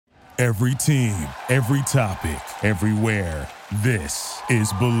Every team, every topic, everywhere. This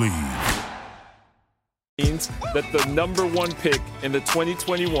is Believe. Means that the number one pick in the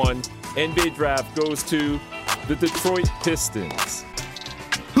 2021 NBA draft goes to the Detroit Pistons.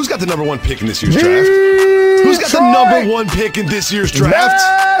 Who's got the number one pick in this year's draft? Who's got the number one pick in this year's draft?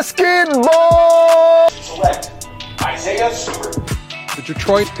 Basketball! Select Isaiah Stewart. The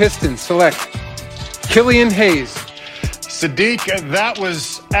Detroit Pistons select Killian Hayes. Saddiq, that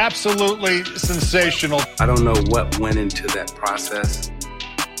was absolutely sensational. I don't know what went into that process.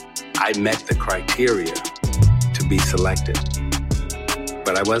 I met the criteria to be selected,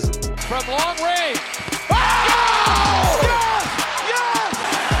 but I wasn't. From long range. Oh! Yes!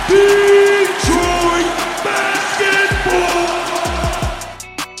 Detroit basketball!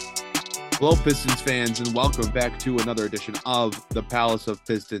 Hello, Pistons fans, and welcome back to another edition of the Palace of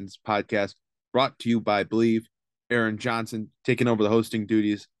Pistons Podcast, brought to you by Believe. Aaron Johnson taking over the hosting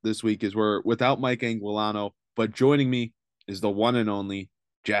duties this week as we're without Mike Anguilano, but joining me is the one and only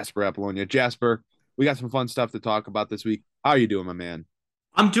Jasper Apollonia. Jasper, we got some fun stuff to talk about this week. How are you doing, my man?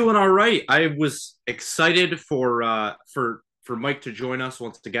 I'm doing all right. I was excited for Mike to join us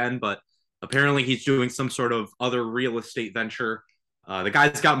once again, but apparently he's doing some sort of other real estate venture. The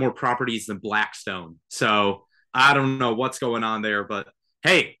guy's got more properties than Blackstone, so I don't know what's going on there, but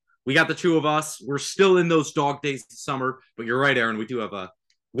hey, we got the two of us. We're still in those dog days of summer, but you're right, Aaron. We do have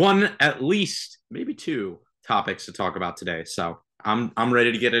one, at least, maybe two topics to talk about today. So I'm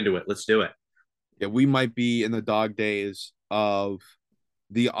ready to get into it. Let's do it. Yeah, we might be in the dog days of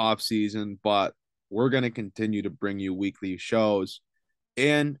the off season, but we're going to continue to bring you weekly shows.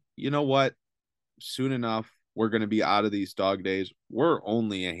 And you know what? Soon enough, we're going to be out of these dog days. We're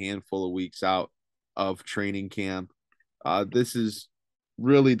only a handful of weeks out of training camp. This is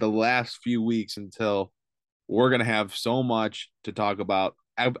really the last few weeks until we're going to have so much to talk about,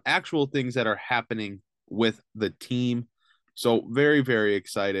 actual things that are happening with the team. So very, very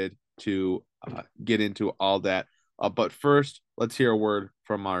excited to get into all that. But first, let's hear a word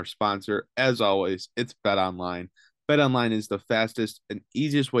from our sponsor. As always, it's BetOnline. BetOnline is the fastest and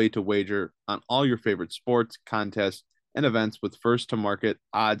easiest way to wager on all your favorite sports, contests, and events with first-to-market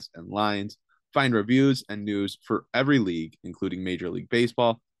odds and lines. Find reviews and news for every league, including Major League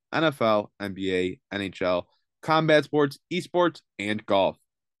Baseball, NFL, NBA, NHL, combat sports, esports, and golf.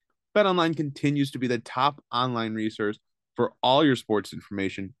 BetOnline continues to be the top online resource for all your sports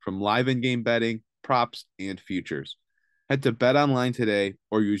information, from live in-game betting, props, and futures. Head to BetOnline today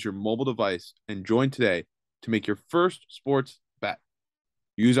or use your mobile device and join today to make your first sports bet.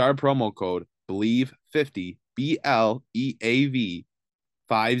 Use our promo code BELIEVE50, BLEAV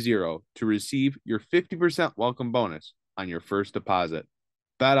 50, to receive your 50% welcome bonus on your first deposit.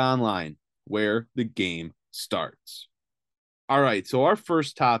 Bet Online, where the game starts. All right, so our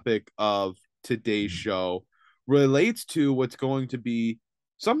first topic of today's show relates to what's going to be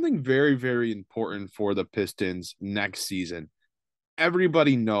something very, very important for the Pistons next season.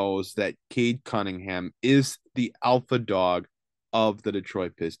 Everybody knows that Cade Cunningham is the alpha dog of the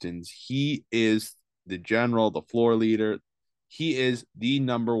Detroit Pistons. He is the general, the floor leader. He is the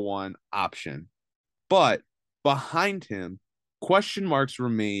number one option. But behind him, question marks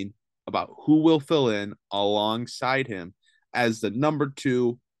remain about who will fill in alongside him as the number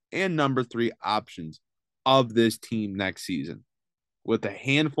two and number three options of this team next season. With a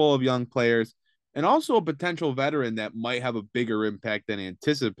handful of young players and also a potential veteran that might have a bigger impact than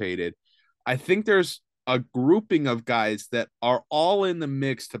anticipated, I think there's a grouping of guys that are all in the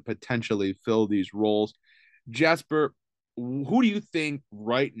mix to potentially fill these roles. Jasper, who do you think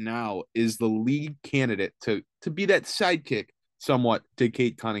right now is the lead candidate to be that sidekick somewhat to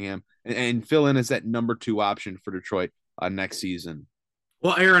Cade Cunningham and fill in as that number two option for Detroit next season?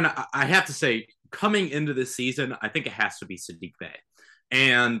 Well, Aaron, I have to say, coming into this season, I think it has to be Saddiq Bey.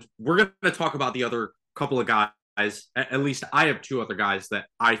 And we're going to talk about the other couple of guys. At least I have two other guys that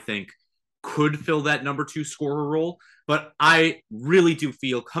I think could fill that number two scorer role. But I really do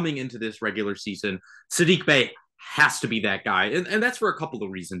feel coming into this regular season, Saddiq Bey has to be that guy. And that's for a couple of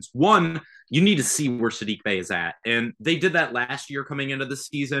reasons. One, you need to see where Saddiq Bey is at. And they did that last year coming into the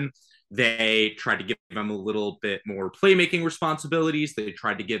season. They tried to give him a little bit more playmaking responsibilities. They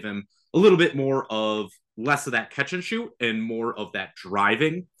tried to give him a little bit more of less of that catch and shoot and more of that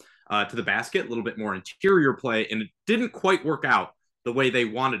driving to the basket, a little bit more interior play. And it didn't quite work out the way they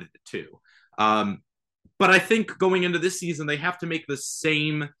wanted it to. But I think going into this season, they have to make the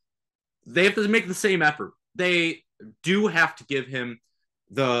same effort. They do have to give him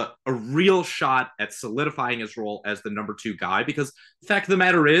a real shot at solidifying his role as the number two guy, because the fact of the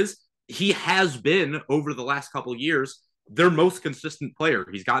matter is he has been, over the last couple of years, their most consistent player.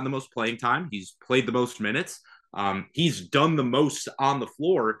 He's gotten the most playing time. He's played the most minutes. He's done the most on the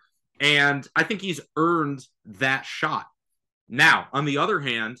floor. And I think he's earned that shot. Now, on the other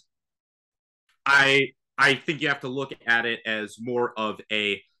hand, I think you have to look at it as more of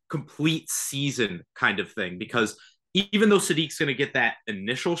a complete season kind of thing, because even though Saddiq's going to get that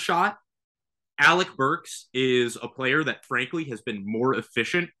initial shot, Alec Burks is a player that frankly has been more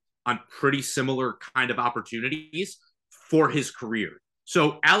efficient on pretty similar kind of opportunities for his career.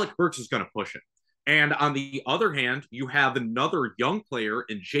 So Alec Burks is going to push it. And on the other hand, you have another young player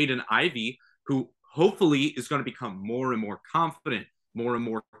in Jaden Ivey, who hopefully is going to become more and more confident, more and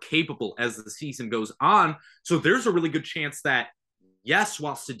more capable as the season goes on. So there's a really good chance that, yes,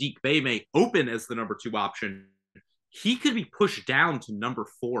 while Saddiq Bey may open as the number 2 option, he could be pushed down to number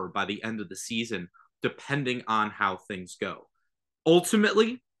 4 by the end of the season, depending on how things go.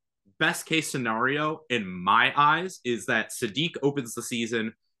 Ultimately, best case scenario in my eyes is that Saddiq opens the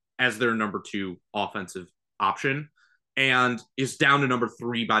season as their number 2 offensive option and is down to number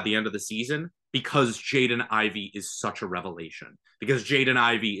 3 by the end of the season, because Jaden Ivey is such a revelation, because Jaden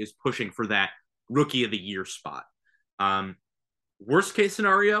Ivey is pushing for that rookie of the year spot. Worst case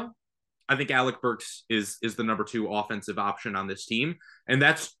scenario, I think Alec Burks is the number 2 offensive option on this team. And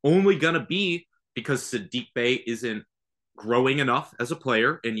that's only going to be because Saddiq Bey isn't growing enough as a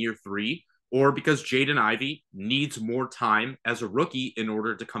player in year 3, or because Jaden Ivey needs more time as a rookie in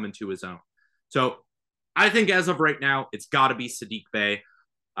order to come into his own. So I think as of right now, it's got to be Saddiq Bey.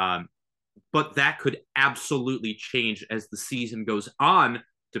 But that could absolutely change as the season goes on,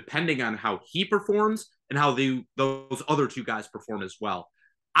 depending on how he performs and how those other 2 guys perform as well.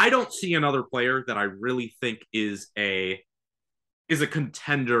 I don't see another player that I really think is a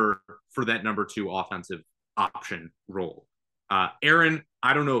contender for that number 2 offensive option role. Aaron,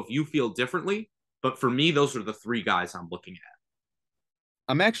 I don't know if you feel differently, but for me, those are the 3 guys I'm looking at.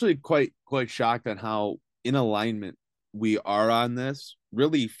 I'm actually quite shocked on how in alignment we are on this,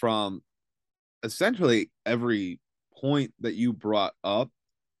 really from essentially every point that you brought up.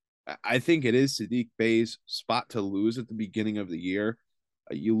 I think it is Saddiq Bey's spot to lose at the beginning of the year.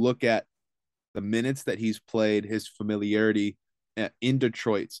 You look at the minutes that he's played, his familiarity in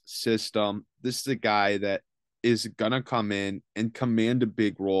Detroit's system. This is a guy that is going to come in and command a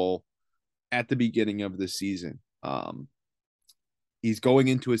big role at the beginning of the season. He's going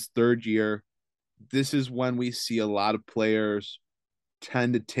into his 3rd year. This is when we see a lot of players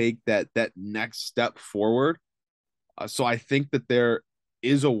tend to take that next step forward. So I think that there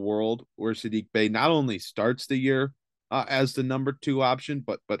is a world where Saddiq Bey not only starts the year as the number 2 option,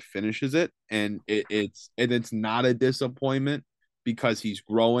 but finishes it, and it's not a disappointment because he's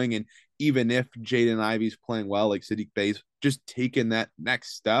growing. And even if Jaden Ivey's playing well, like Saddiq Bey's just taking that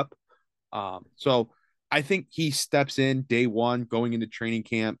next step. So I think he steps in day 1 going into training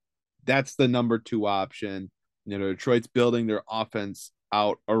camp. That's the number 2 option. You know, Detroit's building their offense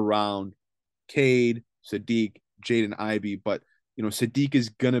out around Cade, Saddiq, Jaden Ivey, but you know, Saddiq is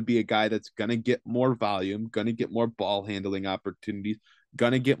going to be a guy that's going to get more volume, going to get more ball handling opportunities,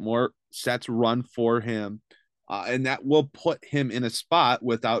 going to get more sets run for him. And that will put him in a spot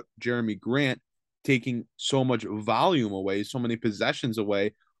without Jeremy Grant taking so much volume away, so many possessions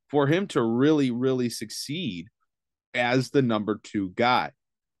away, for him to really, really succeed as the number 2 guy.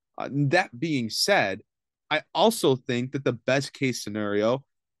 That being said, I also think that the best case scenario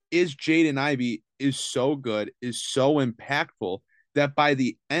is Jaden Ivey is so good, is so impactful, that by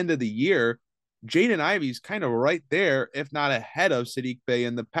the end of the year, Jaden Ivey's kind of right there, if not ahead of Saddiq Bey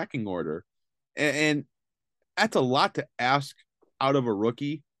in the pecking order. And that's a lot to ask out of a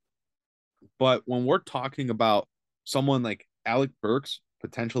rookie. But when we're talking about someone like Alec Burks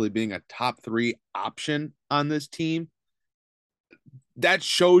potentially being a top 3 option on this team, that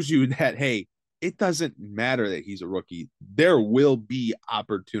shows you that, hey, it doesn't matter that he's a rookie. There will be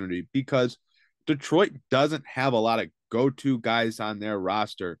opportunity because Detroit doesn't have a lot of go-to guys on their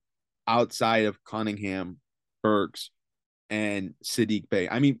roster outside of Cunningham, Burks, and Saddiq Bey.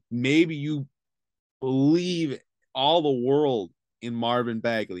 I mean, maybe you believe all the world in Marvin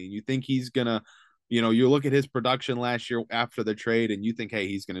Bagley and you think he's going to, you know, you look at his production last year after the trade and you think, hey,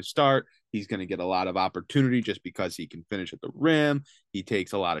 he's going to start. He's going to get a lot of opportunity just because he can finish at the rim. He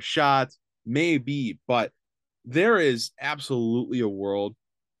takes a lot of shots. Maybe, but there is absolutely a world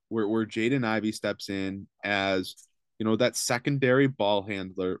where Jaden Ivey steps in as, you know, that secondary ball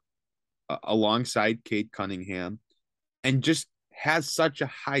handler alongside Cade Cunningham and just has such a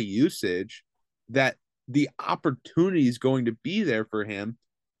high usage that the opportunity is going to be there for him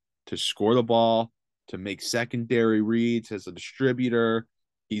to score the ball, to make secondary reads as a distributor,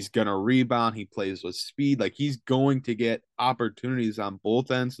 He's going to rebound. He plays with speed. Like, he's going to get opportunities on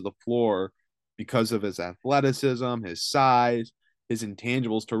both ends of the floor because of his athleticism, his size, his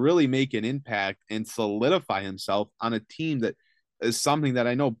intangibles to really make an impact and solidify himself on a team that is something that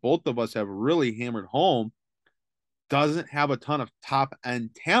I know both of us have really hammered home, doesn't have a ton of top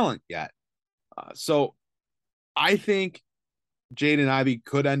end talent yet. So I think Jaden Ivey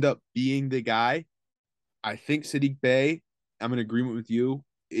could end up being the guy. I think Saddiq Bey, I'm in agreement with you,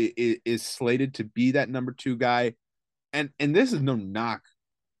 is slated to be that number 2 guy. And this is no knock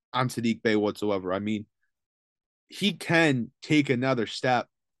on Saddiq Bey whatsoever. I mean, he can take another step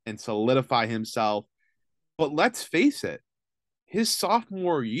and solidify himself. But let's face it, his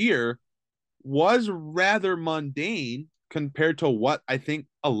sophomore year was rather mundane compared to what I think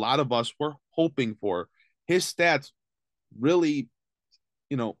a lot of us were hoping for. His stats really,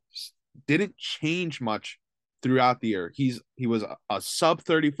 didn't change much throughout the year. He was a sub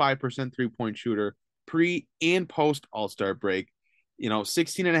 35% 3-point shooter pre and post All-Star break,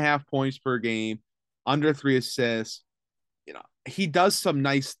 16 and a half points per game, under 3 assists. He does some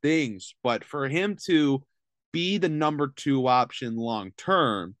nice things, but for him to be the number 2 option long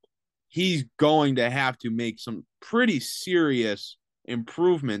term, he's going to have to make some pretty serious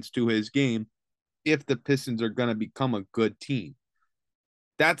improvements to his game if the Pistons are going to become a good team.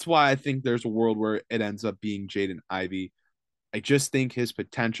 That's why I think there's a world where it ends up being Jaden Ivey. I just think his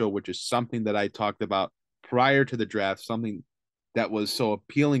potential, which is something that I talked about prior to the draft, something that was so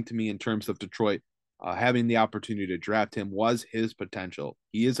appealing to me in terms of Detroit, having the opportunity to draft him, was his potential.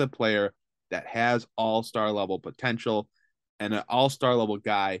 He is a player that has all-star level potential, and an all-star level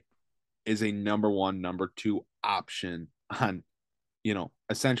guy is a number 1, number 2 option on,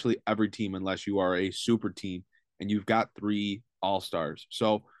 essentially every team, unless you are a super team and you've got 3 all-stars.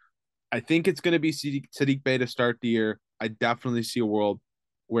 So I think it's going to be Saddiq Bey to start the year. I definitely see a world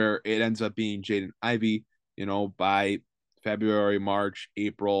where it ends up being Jaden Ivey, by February, March,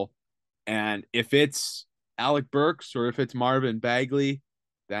 April. And if it's Alec Burks or if it's Marvin Bagley,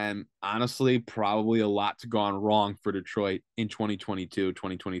 then honestly, probably a lot's gone wrong for Detroit in 2022,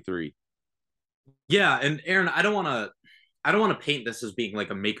 2023. Yeah, and Aaron, I don't want to paint this as being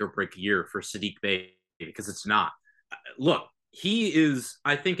like a make or break year for Saddiq Bey, because it's not. Look, he is,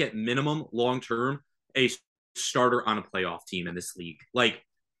 I think, at minimum, long term, a starter on a playoff team in this league. Like,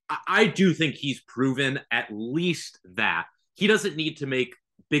 I do think he's proven at least that. He doesn't need to make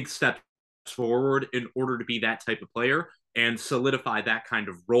big steps forward in order to be that type of player and solidify that kind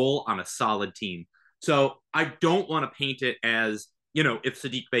of role on a solid team. So I don't want to paint it as, if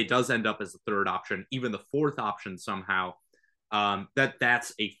Saddiq Bey does end up as the 3rd option, even the 4th option somehow,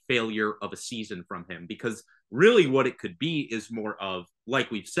 that's a failure of a season from him, because really what it could be is more of,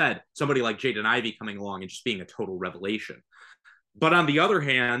 like we've said, somebody like Jaden Ivey coming along and just being a total revelation. But on the other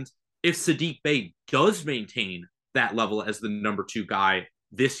hand, if Saddiq Bey does maintain that level as the number 2 guy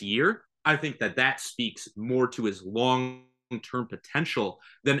this year, I think that speaks more to his long-term potential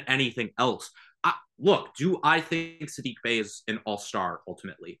than anything else. Look, do I think Saddiq Bey is an all-star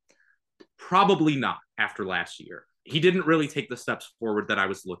ultimately? Probably not after last year. He didn't really take the steps forward that I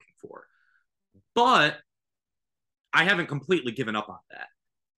was looking for. But I haven't completely given up on that.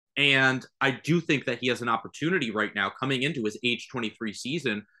 And I do think that he has an opportunity right now coming into his age 23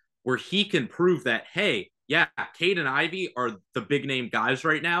 season where he can prove that, hey, yeah, Cade and Ivey are the big name guys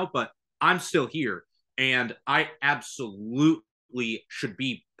right now, but I'm still here. And I absolutely should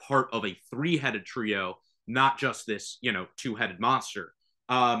be part of a 3-headed trio, not just this, 2-headed monster.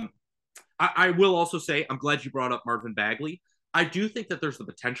 I will also say, I'm glad you brought up Marvin Bagley. I do think that there's the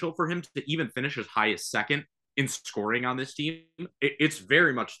potential for him to even finish as high as 2nd in scoring on this team. It's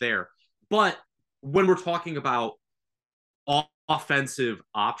very much there. But when we're talking about offensive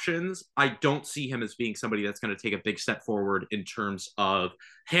options, I don't see him as being somebody that's going to take a big step forward in terms of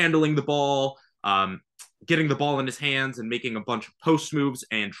handling the ball, getting the ball in his hands and making a bunch of post moves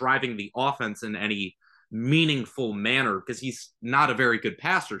and driving the offense in any meaningful manner, because he's not a very good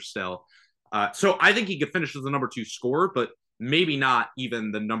passer still. So I think he could finish as the number 2 scorer, but maybe not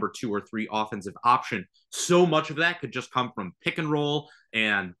even the number 2 or 3 offensive option. So much of that could just come from pick and roll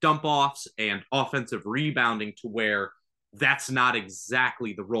and dump offs and offensive rebounding, to where that's not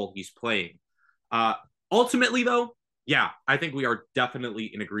exactly the role he's playing. Ultimately, though, yeah, I think we are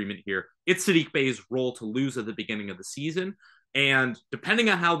definitely in agreement here. It's Saddiq Bey's role to lose at the beginning of the season. And depending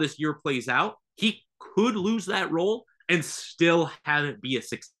on how this year plays out, he could lose that role and still have it be a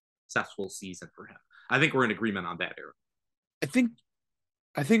successful season for him. I think we're in agreement on that, Eric.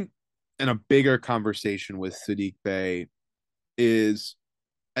 I think in a bigger conversation with Saddiq Bey is,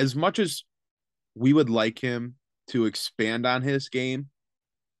 as much as we would like him to expand on his game,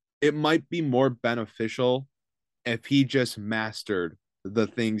 it might be more beneficial if he just mastered the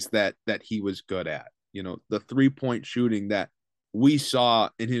things that he was good at. You know, the 3-point shooting that we saw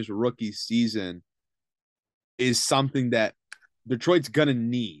in his rookie season is something that Detroit's going to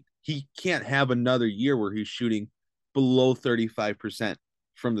need. He can't have another year where he's shooting below 35%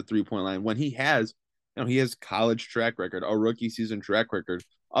 from the 3-point line when he has, you know, he has college track record, a rookie season track record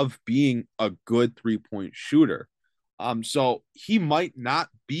of being a good 3-point shooter. So he might not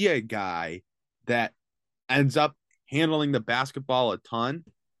be a guy that ends up handling the basketball a ton,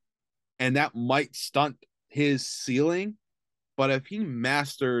 and that might stunt his ceiling. But if he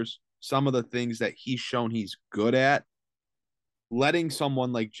masters some of the things that he's shown he's good at, letting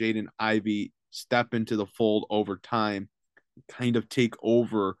someone like Jaden Ivey step into the fold over time, kind of take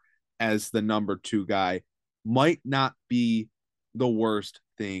over as the number 2 guy, might not be the worst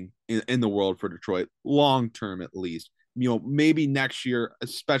thing in the world for Detroit, long term at least. You know, maybe next year,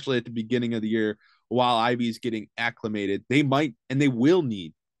 especially at the beginning of the year, while Ivey's getting acclimated, they might and they will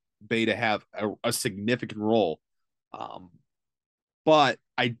need Bey to have a significant role. But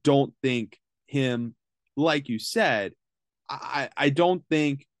I don't think him, like you said, I don't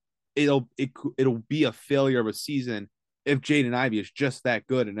think it'll be a failure of a season if Jaden Ivey is just that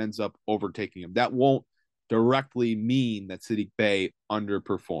good and ends up overtaking him. That won't directly mean that Saddiq Bey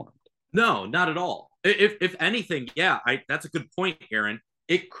underperformed. No, not at all. If anything, yeah, that's a good point, Aaron.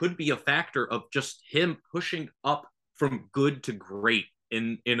 It could be a factor of just him pushing up from good to great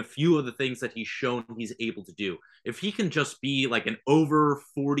in a few of the things that he's shown he's able to do. If he can just be like an over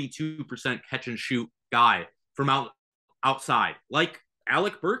 42% catch and shoot guy from outside, like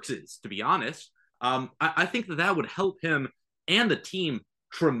Alec Burks is, to be honest, I think that would help him and the team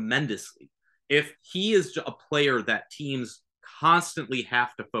tremendously. If he is a player that teams constantly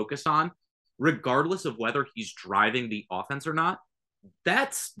have to focus on, regardless of whether he's driving the offense or not,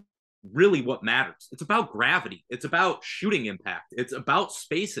 that's really what matters. It's about gravity. It's about shooting impact. It's about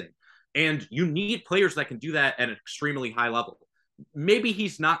spacing. And you need players that can do that at an extremely high level. Maybe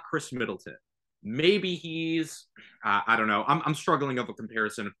he's not Chris Middleton. Maybe he's, I don't know. I'm struggling of a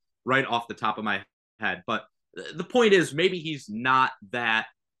comparison right off the top of my head. But the point is, maybe he's not that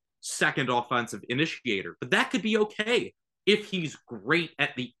second offensive initiator. But that could be okay if he's great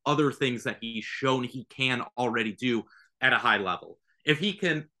at the other things that he's shown he can already do at a high level. If he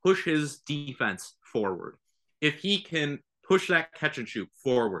can push his defense forward, if he can push that catch and shoot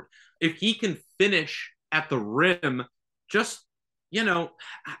forward, if he can finish at the rim, just, you know,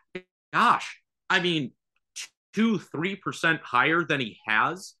 gosh, I mean, 2-3% higher than he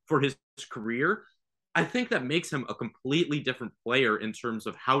has for his career, I think that makes him a completely different player in terms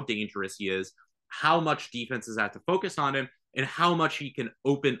of how dangerous he is, how much defenses have to focus on him, and how much he can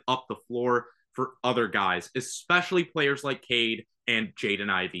open up the floor for other guys, especially players like Cade and Jaden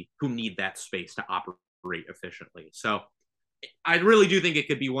Ivey, who need that space to operate efficiently. So I really do think it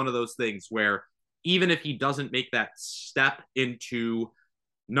could be one of those things where even if he doesn't make that step into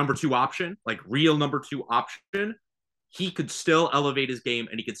number 2 option, like real number 2 option, he could still elevate his game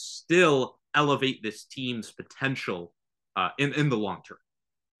and he could still elevate this team's potential in the long term.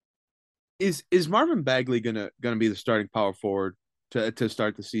 Is Marvin Bagley gonna be the starting power forward to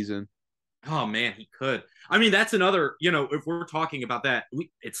start the season? Oh man, he could. I mean, that's another, you know, if we're talking about that,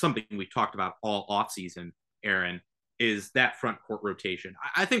 it's something we've talked about all offseason, Aaron, is that front court rotation.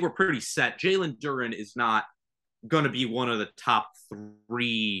 I think we're pretty set. Jalen Duren is not going to be one of the top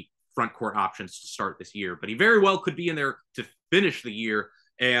 3 front court options to start this year, but he very well could be in there to finish the year.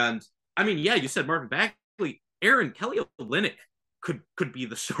 And I mean, yeah, you said Marvin Bagley. Aaron, Kelly Olynyk could be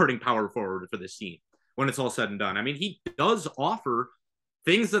the starting power forward for this team when it's all said and done. I mean, he does offer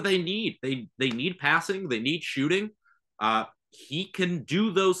things that they need. They need passing. They need shooting. He can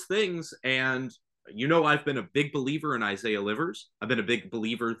do those things. And, you know, I've been a big believer in Isaiah Livers. I've been a big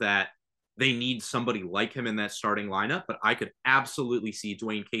believer that they need somebody like him in that starting lineup. But I could absolutely see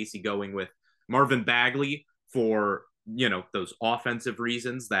Dwane Casey going with Marvin Bagley for, you know, those offensive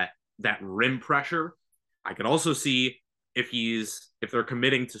reasons, that rim pressure. I could also see if they're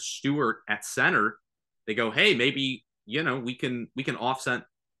committing to Stewart at center, they go, hey, maybe, you know, we can offset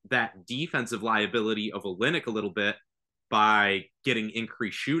that defensive liability of Olynyk a little bit by getting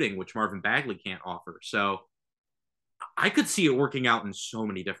increased shooting, which Marvin Bagley can't offer. So I could see it working out in so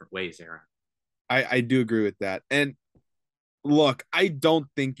many different ways, Aaron. I do agree with that. And look, I don't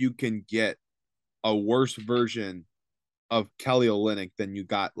think you can get a worse version of Kelly Olynyk than you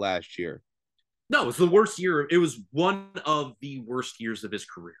got last year. No, it's the worst year. It was one of the worst years of his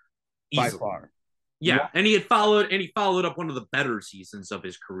career. Easily. By far. Yeah, and he followed up one of the better seasons of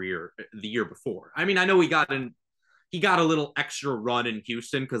his career the year before. I mean, I know he got in, he got a little extra run in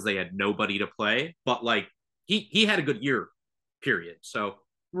Houston because they had nobody to play, but like he had a good year, period. So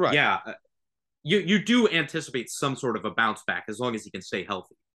Right. yeah, you do anticipate some sort of a bounce back as long as he can stay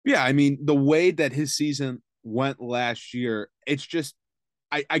healthy. Yeah, I mean, the way that his season went last year, it's just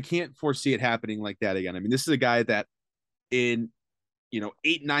I can't foresee it happening like that again. I mean, this is a guy that in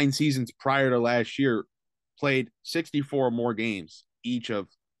 8-9 seasons prior to last year played 64 more games each of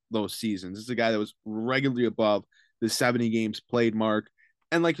those seasons. This is a guy that was regularly above the 70 games played mark.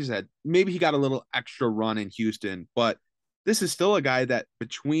 And like you said, maybe he got a little extra run in Houston, but this is still a guy that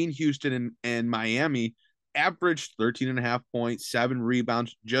between Houston and Miami averaged 13.5 points, 7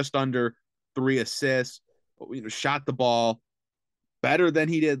 rebounds, just under 3 assists, shot the ball better than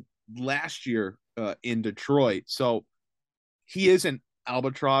he did last year in Detroit. So he is an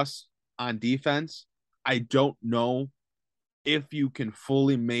albatross on defense. I don't know if you can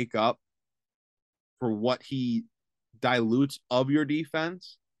fully make up for what he dilutes of your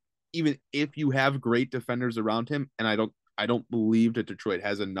defense, even if you have great defenders around him. And I don't believe that Detroit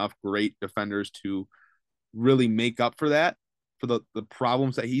has enough great defenders to really make up for that, for the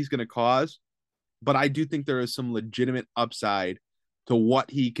problems that he's going to cause. But I do think there is some legitimate upside to what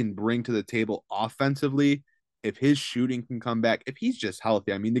he can bring to the table offensively. If his shooting can come back, if he's just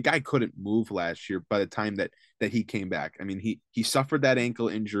healthy. I mean, the guy couldn't move last year by the time that he came back. I mean, he suffered that ankle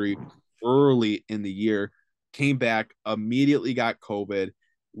injury early in the year, came back, immediately got COVID.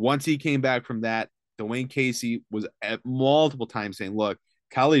 Once he came back from that, Dwane Casey was at multiple times saying, look,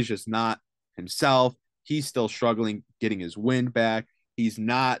 Kelly's just not himself. He's still struggling getting his wind back. He's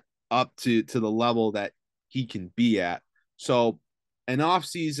not up to the level that he can be at. So an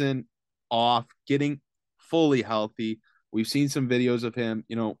offseason off, getting fully healthy. We've seen some videos of him,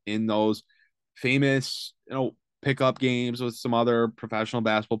 in those famous, pickup games with some other professional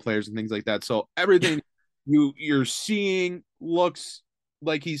basketball players and things like that. So everything you're seeing looks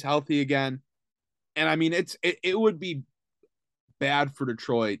like he's healthy again. And I mean, it would be bad for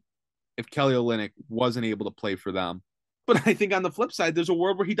Detroit if Kelly Olynyk wasn't able to play for them. But I think on the flip side, there's a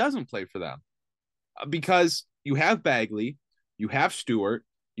world where he doesn't play for them because you have Bagley, you have Stewart,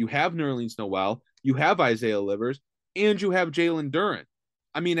 you have Nerlens Noel, you have Isaiah Livers, and you have Jalen Duren.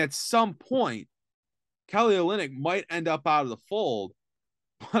 I mean, at some point, Kelly Olynyk might end up out of the fold,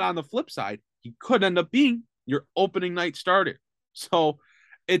 but on the flip side, he could end up being your opening night starter. So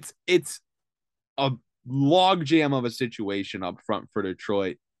it's a logjam of a situation up front for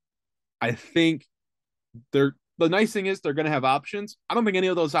Detroit. I think the nice thing is they're going to have options. I don't think any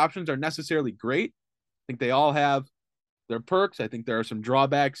of those options are necessarily great. I think they all have their perks. I think there are some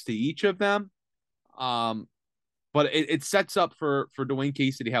drawbacks to each of them. But it sets up for Dwane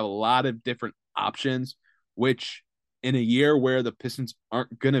Casey to have a lot of different options, which in a year where the Pistons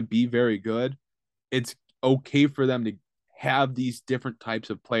aren't going to be very good, it's okay for them to have these different types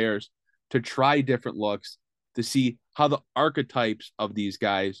of players to try different looks to see how the archetypes of these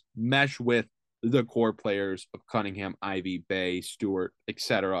guys mesh with the core players of Cunningham, Ivey, Bey, Stewart,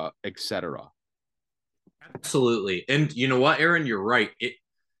 etc., etc. Absolutely. And you know what, Aaron, you're right.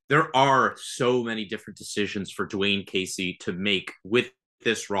 There are so many different decisions for Dwane Casey to make with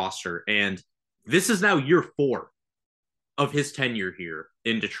this roster. And this is now year 4 of his tenure here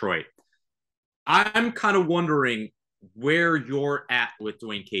in Detroit. I'm kind of wondering where you're at with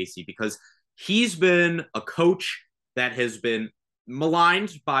Dwane Casey, because he's been a coach that has been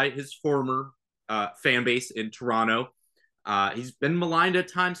maligned by his former fan base in Toronto. He's been maligned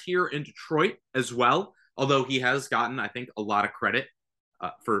at times here in Detroit as well, although he has gotten, I think, a lot of credit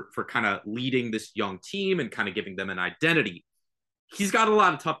for kind of leading this young team and kind of giving them an identity. He's got a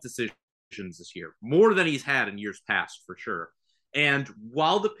lot of tough decisions this year, more than he's had in years past, for sure. And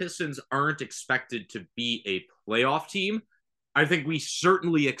while the Pistons aren't expected to be a playoff team, I think we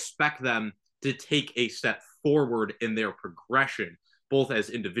certainly expect them to take a step forward in their progression, both as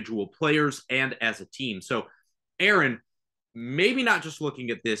individual players and as a team. So, Aaron, maybe not just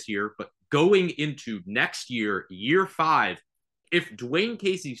looking at this year, but going into next year, year 5, if Dwane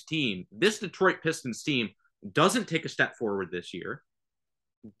Casey's team, this Detroit Pistons team, doesn't take a step forward this year,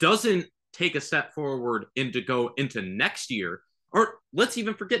 doesn't take a step forward into next year, or let's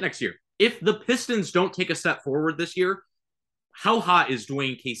even forget next year. If the Pistons don't take a step forward this year, how hot is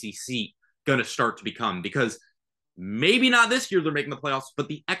Dwane Casey's seat going to start to become? Because maybe not this year they're making the playoffs, but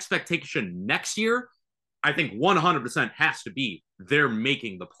the expectation next year, I think 100% has to be they're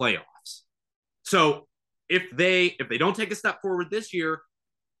making the playoffs. So if they don't take a step forward this year,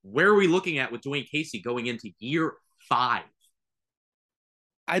 where are we looking at with Dwane Casey going into year 5?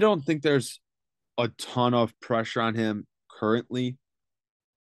 I don't think there's a ton of pressure on him currently.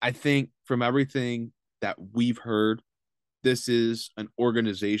 I think from everything that we've heard, this is an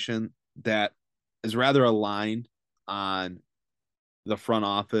organization that is rather aligned on the front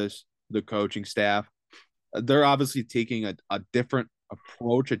office, the coaching staff. They're obviously taking a different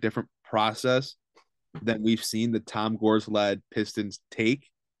approach, a different process than we've seen the Tom Gores-led Pistons take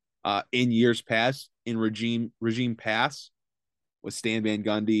in years past, in regime past, with Stan Van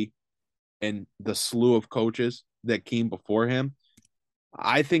Gundy and the slew of coaches that came before him.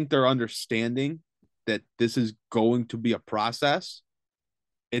 I think they're understanding that this is going to be a process.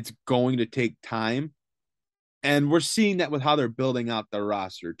 It's going to take time. And we're seeing that with how they're building out their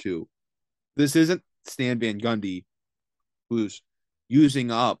roster too. This isn't Stan Van Gundy who's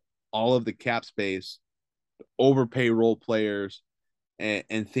using up all of the cap space to overpay role players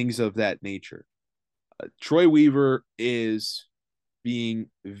and things of that nature. Troy Weaver is being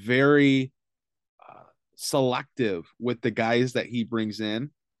very selective with the guys that he brings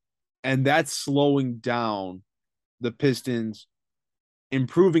in, and that's slowing down the Pistons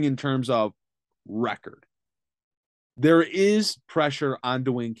improving in terms of record. There is pressure on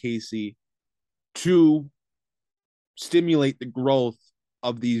Dwane Casey to stimulate the growth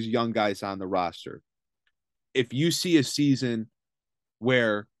of these young guys on the roster. If you see a season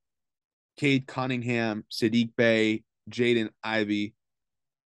where Cade Cunningham, Saddiq Bey, Jaden Ivey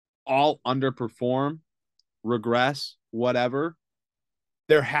all underperform, regress, whatever,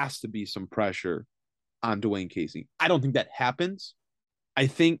 there has to be some pressure on Dwane Casey. I don't think that happens. I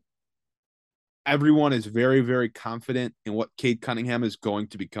think everyone is very, very confident in what Cade Cunningham is going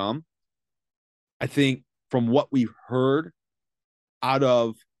to become. I think from what we've heard out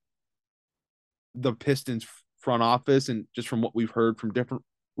of the Pistons front office and just from what we've heard from different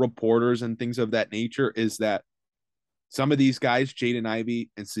reporters and things of that nature is that some of these guys, Jaden Ivey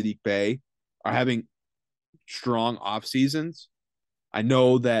and Saddiq Bey, are having strong off seasons. I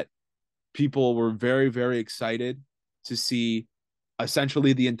know that people were very, very excited to see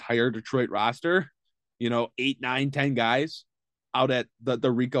essentially the entire Detroit roster, 8, 9, 10 guys out at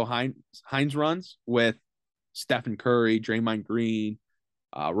the Rico Hines runs with Stephen Curry, Draymond Green,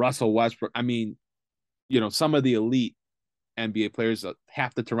 Russell Westbrook. I mean, some of the elite NBA players,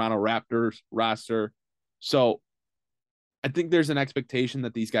 half the Toronto Raptors roster. So I think there's an expectation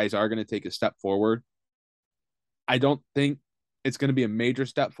that these guys are going to take a step forward. I don't think it's going to be a major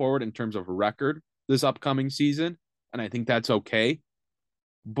step forward in terms of record this upcoming season, and I think that's okay.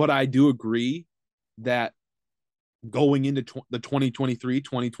 But I do agree that going into the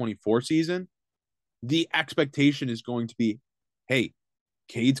 2023-2024 season, the expectation is going to be, hey,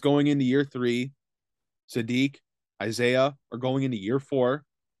 Cade's going into year 3, Saddiq, Isaiah are going into year 4,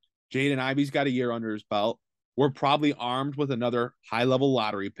 Jaden Ivey's got a year under his belt. We're probably armed with another high-level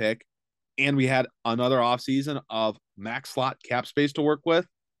lottery pick, and we had another offseason of max slot cap space to work with.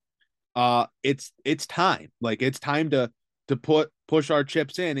 It's time. Like, it's time to push our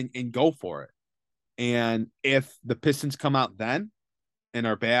chips in and go for it. And if the Pistons come out then and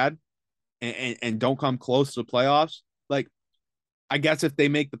are bad and don't come close to the playoffs, like, I guess if they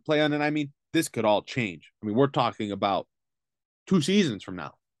make the play on it, I mean, this could all change. I mean, we're talking about 2 seasons from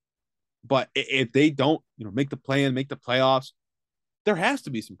now. But if they don't, make the play in, make the playoffs, there has to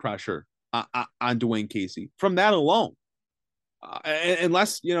be some pressure on Dwane Casey from that alone.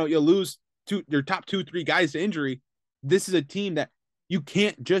 Unless, you lose your top 2-3 guys to injury, this is a team that you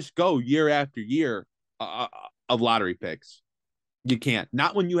can't just go year after year of lottery picks. You can't.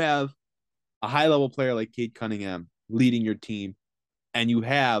 Not when you have a high-level player like Cade Cunningham leading your team, and you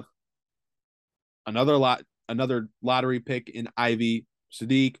have another lottery pick in Ivy,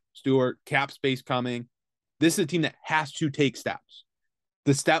 Saddiq, Stewart, cap space coming. This is a team that has to take steps.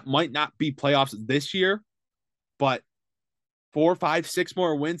 The step might not be playoffs this year, but 4, 5, 6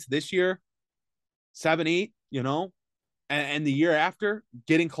 more wins this year, 7, 8, and the year after,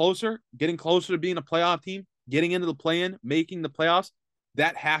 getting closer to being a playoff team, getting into the play-in, making the playoffs.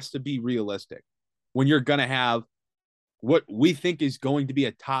 That has to be realistic when you're going to have what we think is going to be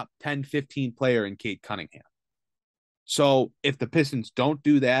a top 10, 15 player in Cade Cunningham. So if the Pistons don't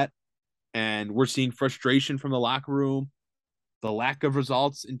do that, and we're seeing frustration from the locker room, the lack of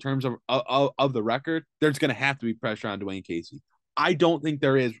results in terms of the record, there's going to have to be pressure on Dwane Casey. I don't think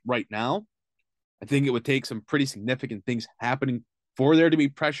there is right now. I think it would take some pretty significant things happening for there to be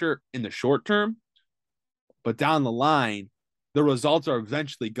pressure in the short term. But down the line, the results are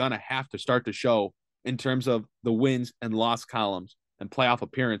eventually going to have to start to show in terms of the wins and loss columns and playoff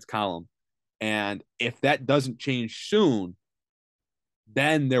appearance column. And if that doesn't change soon,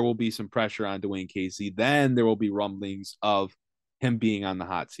 then there will be some pressure on Dwane Casey. Then there will be rumblings of him being on the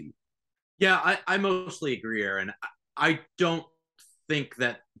hot seat. Yeah, I mostly agree, Aaron. I don't think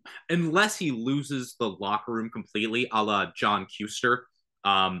that unless he loses the locker room completely, a la John Kuster,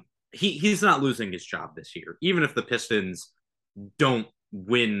 he's not losing his job this year, even if the Pistons don't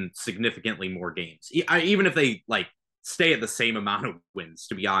win significantly more games. Even if they like stay at the same amount of wins,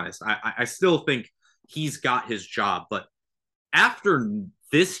 to be honest, I still think he's got his job. But after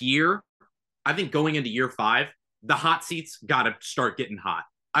this year, I think going into year 5, the hot seats got to start getting hot.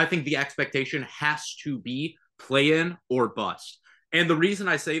 I think the expectation has to be play in or bust. And the reason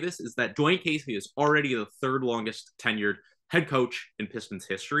I say this is that Dwane Casey is already the 3rd longest tenured head coach in Pistons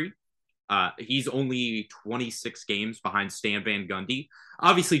history. He's only 26 games behind Stan Van Gundy.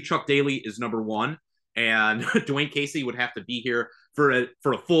 Obviously, Chuck Daly is number 1, and Dwane Casey would have to be here for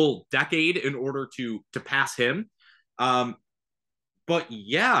a full decade in order to pass him. But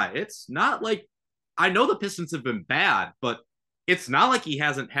yeah, it's not like, I know the Pistons have been bad, but it's not like he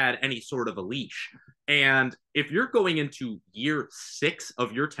hasn't had any sort of a leash. And if you're going into year 6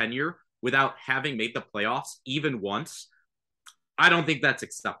 of your tenure without having made the playoffs even once, I don't think that's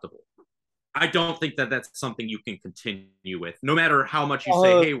acceptable. I don't think that that's something you can continue with, no matter how much you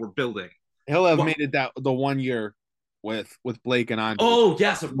say, hey, we're building. He'll have made it that the 1 year with Blake and Andre. Oh,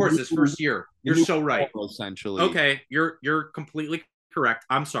 yes, of course, his first year. You're so right. Essentially. Okay, you're completely correct.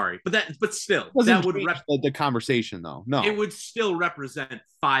 I'm sorry. But still, that would the conversation though. No. It would still represent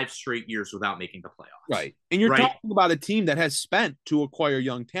 5 straight years without making the playoffs. Right. And you're talking about a team that has spent to acquire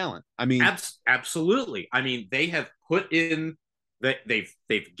young talent. I mean, absolutely. I mean, they have put in that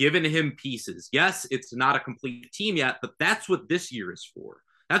they've given him pieces. Yes, it's not a complete team yet, but that's what this year is for.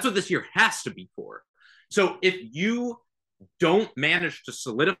 That's what this year has to be for. So if you don't manage to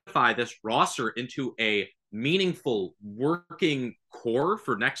solidify this roster into a meaningful working core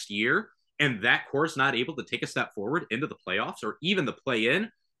for next year, and that core is not able to take a step forward into the playoffs or even the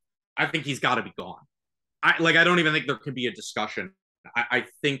play-in, I think he's got to be gone. I don't even think there could be a discussion. I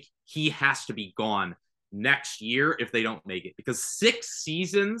think he has to be gone next year if they don't make it, because 6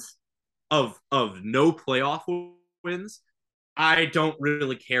 seasons of no playoff wins, I don't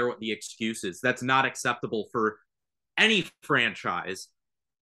really care what the excuse is. That's not acceptable for any franchise.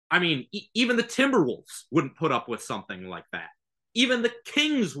 I mean, even the Timberwolves wouldn't put up with something like that. Even the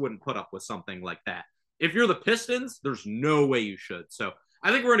Kings wouldn't put up with something like that. If you're the Pistons, there's no way you should. So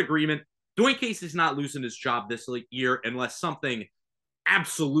I think we're in agreement. Dwane Casey's not losing his job this year unless something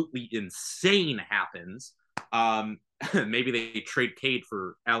absolutely insane happens. Maybe they trade Cade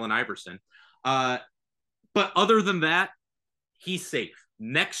for Allen Iverson. But other than that, he's safe.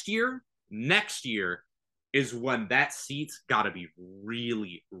 Next year is when that seat's got to be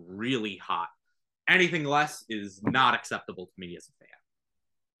really, really hot. Anything less is not acceptable to me as a fan.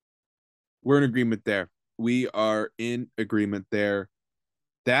 We're in agreement there. We are in agreement there.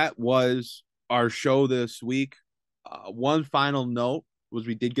 That was our show this week. One final note was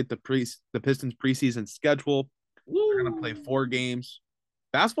we did get the Pistons preseason schedule. We're going to play 4 games.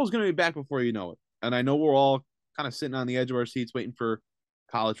 Basketball's going to be back before you know it. And I know we're all kind of sitting on the edge of our seats waiting for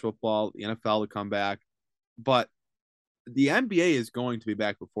college football, the NFL to come back. But the NBA is going to be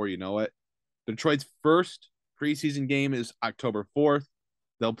back before you know it. Detroit's first preseason game is October 4th.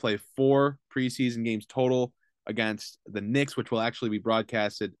 They'll play 4 preseason games total against the Knicks, which will actually be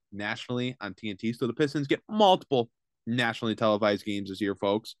broadcasted nationally on TNT. So the Pistons get multiple nationally televised games this year,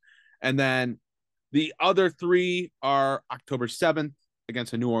 folks. And then the other 3 are October 7th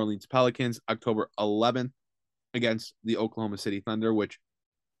against the New Orleans Pelicans, October 11th against the Oklahoma City Thunder, which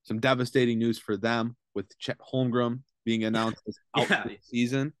some devastating news for them with Chet Holmgren being announced as out for the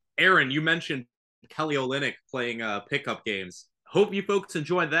season. Aaron, you mentioned Kelly Olynyk playing pickup games. Hope you folks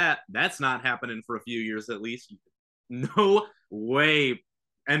enjoyed that. That's not happening for a few years at least. No way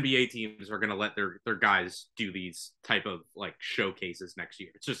NBA teams are going to let their guys do these type of like showcases next year.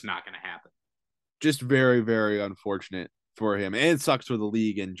 It's just not going to happen. Just very, very unfortunate for him. And it sucks for the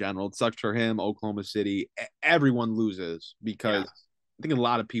league in general. It sucks for him, Oklahoma City. Everyone loses because I think a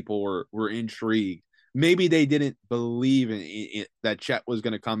lot of people were intrigued. Maybe they didn't believe in that Chet was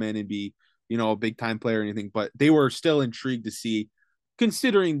going to come in and be, a big time player or anything, but they were still intrigued to see,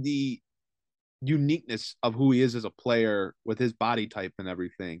 considering the uniqueness of who he is as a player with his body type and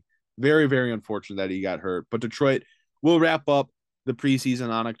everything. Very, very unfortunate that he got hurt. But Detroit will wrap up the preseason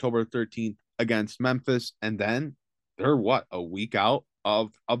on October 13th against Memphis, and then they're a week out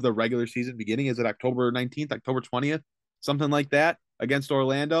of the regular season beginning? Is it October 19th, October 20th, something like that, against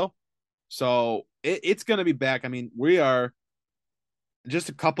Orlando? So it's going to be back. I mean, we are just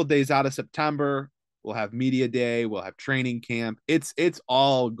a couple days out of September. We'll have media day. We'll have training camp. It's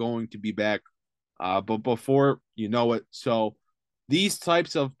all going to be back, but before you know it. So these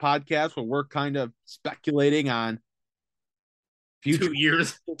types of podcasts where we're kind of speculating on future. 2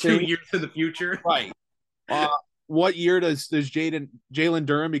 years in the future. Right. What year does Jalen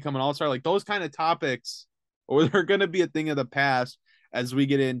Durham become an all-star? Like those kind of topics, or they're going to be a thing of the past as we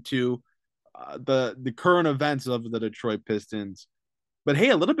get into the current events of the Detroit Pistons. But hey,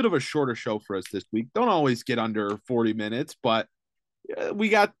 a little bit of a shorter show for us this week. Don't always get under 40 minutes, but we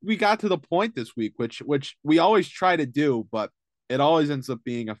got to the point this week, which we always try to do, but it always ends up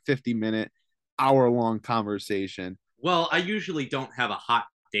being a 50-minute, hour-long conversation. Well, I usually don't have a hot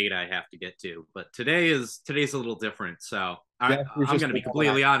date I have to get to, but today's a little different. So I'm going to be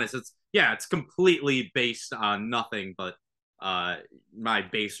completely honest. It's completely based on nothing but my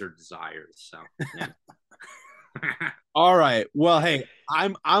baser desires. So yeah. All right. Well, hey,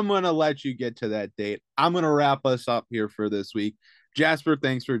 I'm going to let you get to that date. I'm going to wrap us up here for this week. Jasper,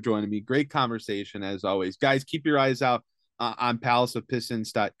 thanks for joining me. Great conversation as always. Guys, keep your eyes out on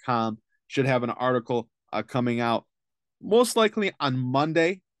palaceofpistons.com. Should have an article coming out most likely on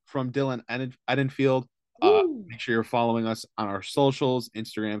Monday from Dylan Edenfield. Make sure you're following us on our socials,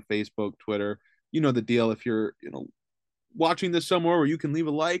 Instagram, Facebook, Twitter. You know the deal. If you're watching this somewhere where you can leave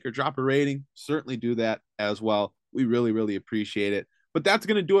a like or drop a rating, certainly do that as well. We really, really appreciate it. But that's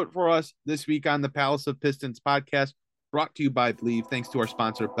going to do it for us this week on the Palace of Pistons podcast, brought to you by Believe. Thanks to our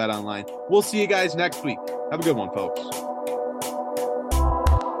sponsor, BetOnline. We'll see you guys next week. Have a good one, folks.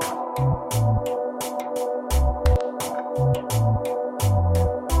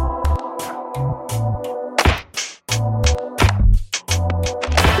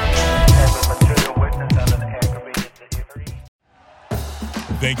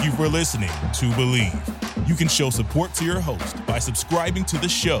 Thank you for listening to Believe. You can show support to your host by subscribing to the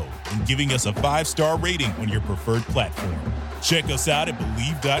show and giving us a 5-star rating on your preferred platform. Check us out at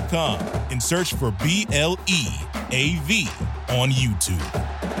Believe.com and search for BLEAV on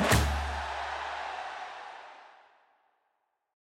YouTube.